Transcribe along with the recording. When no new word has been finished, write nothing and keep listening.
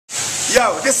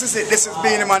Yo, this is it. This is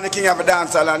Beenie Man, the king of a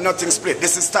dancehall, and nothing split.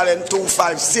 This is Talent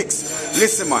 256.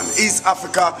 Listen, man, East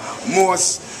Africa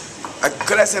most,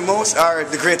 could I say most, or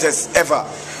the greatest ever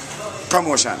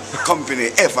promotion company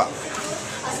ever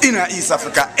in East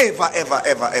Africa, ever.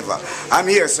 I'm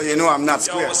here, so you know I'm not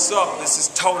square. Yo, what's up? This is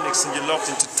Tonix, and you're locked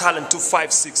into Talent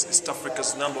 256, East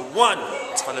Africa's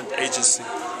 #1 talent agency.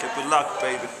 Keep it locked,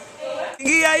 baby.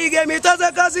 It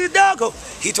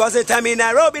was a time in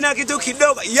Nairobi, Yo,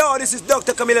 this is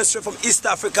Dr. Camilla straight from East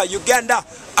Africa, Uganda.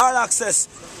 All access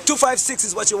 256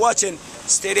 is what you're watching.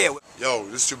 Stay there. Yo,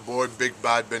 this is your boy Big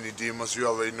Bad Benny Demas. You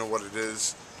already know what it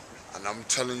is. And I'm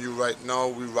telling you right now,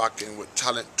 we rocking with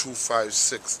Talent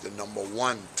 256, the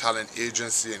 #1 talent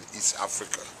agency in East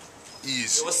Africa.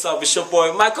 Easy. Yo, what's up? It's your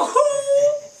boy Michael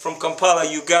from Kampala,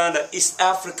 Uganda, East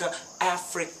Africa,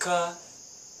 Africa.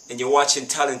 And you're watching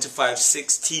Talent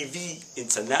 256 TV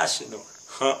International.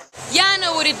 Y'all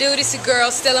know what it do. This your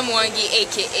girl Stella Mwangi,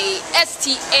 aka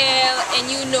STL, and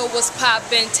you know what's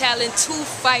poppin'. Talent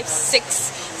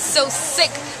 256. So sick.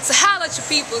 So holla at your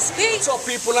peoples. Peace. What's up,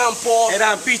 people? I'm Paul. And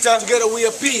I'm Peter. Together we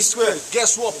are Peace. Well,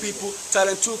 guess what, people?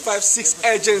 Talent 256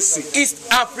 Agency. East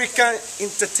African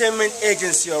Entertainment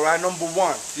Agency, alright?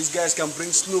 #1. These guys can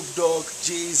bring Snoop Dogg,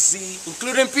 Jay-Z,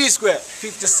 including P-Square,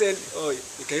 50 Cent. Oh,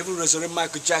 you can even resurrect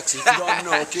Michael Jackson. You don't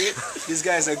know, okay? These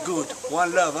guys are good.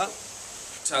 One love, huh?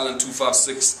 Talent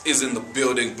 256 is in the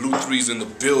building. Blue 3's in the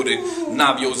building.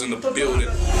 Navio's in the building.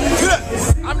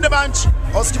 I'm the bunch.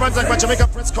 Oskiman, like my Jamaican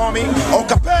friends call me. O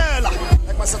Capella,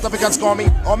 like my South Africans call me.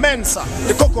 O Mensa,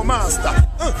 the Cocoa Master.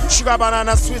 Sugar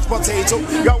banana, sweet potato.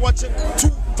 You're watching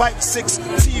 256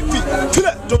 TV.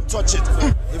 Don't touch it.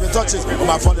 If you touch it,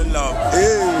 I'm fall in love.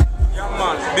 Hey. Yeah,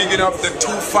 man, bigging up the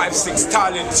 256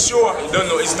 talent. Sure, you don't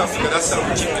know East Africa, that's how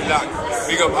we keep it locked.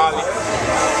 Big up Ali.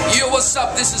 Yo, what's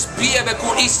up? This is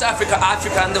Biabeku, East Africa,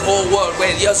 Africa, and the whole world.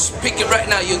 When you're speaking right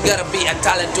now, you gotta be at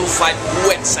Talent 25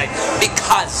 website,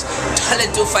 because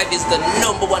Talent 25 is the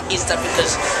 #1 East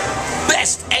Africa's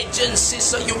best agency.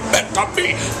 So you better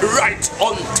be right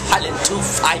on Talent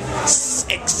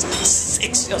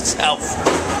 256 yourself.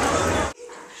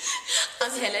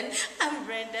 I'm Helen. I'm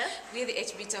Brenda. We're the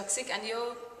HB Toxic, and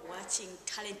you're watching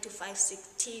Talent 256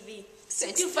 TV.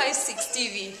 So 256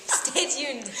 TV. Stay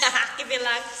tuned. Keep it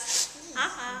locked.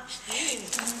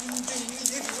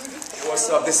 What's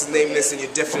up? This is Nameless, and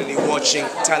you're definitely watching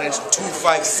Talent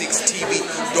 256 TV.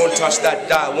 Don't touch that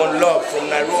dial. One love from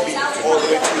Nairobi all the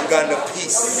way to Uganda.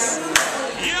 Peace.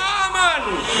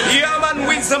 Yeah, man,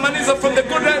 Winsome and Izza from the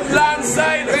good land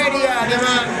side. Ready,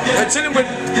 man. We're chilling with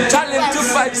Talent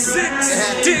 256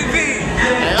 TV.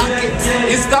 Lock it.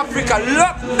 East Africa,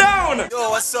 lockdown. Yo,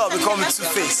 what's up? We're coming to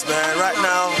Face, man. Right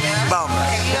now, bam.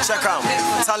 Check out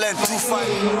Talent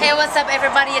 256. Hey, what's up,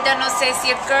 everybody? You don't know, say it's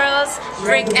your girls,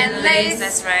 Brick and Lace.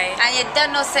 That's right. And you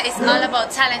don't know, say it's all about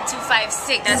Talent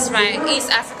 256. That's right. East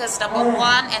Africa's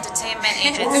 #1 entertainment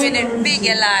agency. Doing it big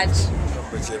and large.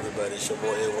 Everybody, it's your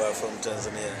boy AY from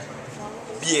Tanzania.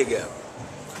 Big up.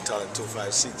 Talent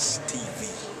 256 TV.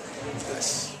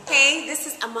 Yes. Hey, this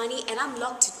is Amani, and I'm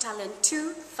locked to Talent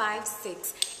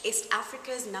 256, East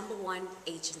Africa's #1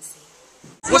 agency.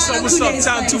 What's up,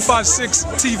 Talent 256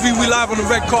 TV, we live on the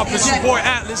red carpet. It's your boy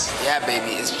Atlas. Yeah,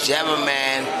 baby, it's Jammer,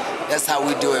 man. That's how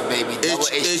we do it, baby. Double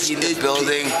HP in the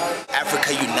building.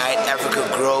 Africa unite, Africa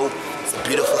grow. It's a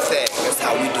beautiful thing. That's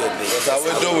how we do it, baby. That's how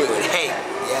we do it. Hey,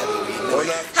 yeah, baby.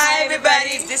 Hi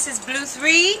everybody, this is Blue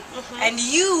 3, and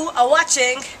you are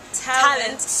watching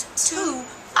Talent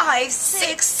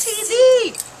 256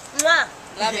 TV. Mwah.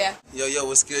 Love ya. Yo,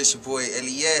 what's good? It's your boy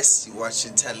LES. You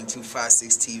watching Talent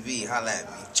 256 TV. Holla at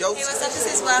me. Joe. Hey, what's up? This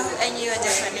is Wahoo, and you are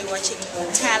definitely watching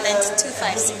Talent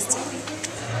 256 TV.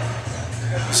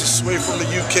 This is Sway from the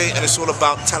UK, and it's all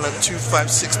about Talent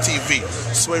 256 TV.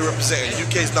 Sway representing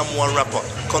UK's #1 rapper,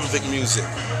 Convict Music.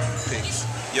 Peace.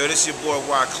 Yo, this your boy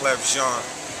Wyclef Jean,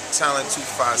 Talent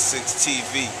 256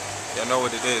 TV. Y'all know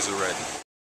what it is already.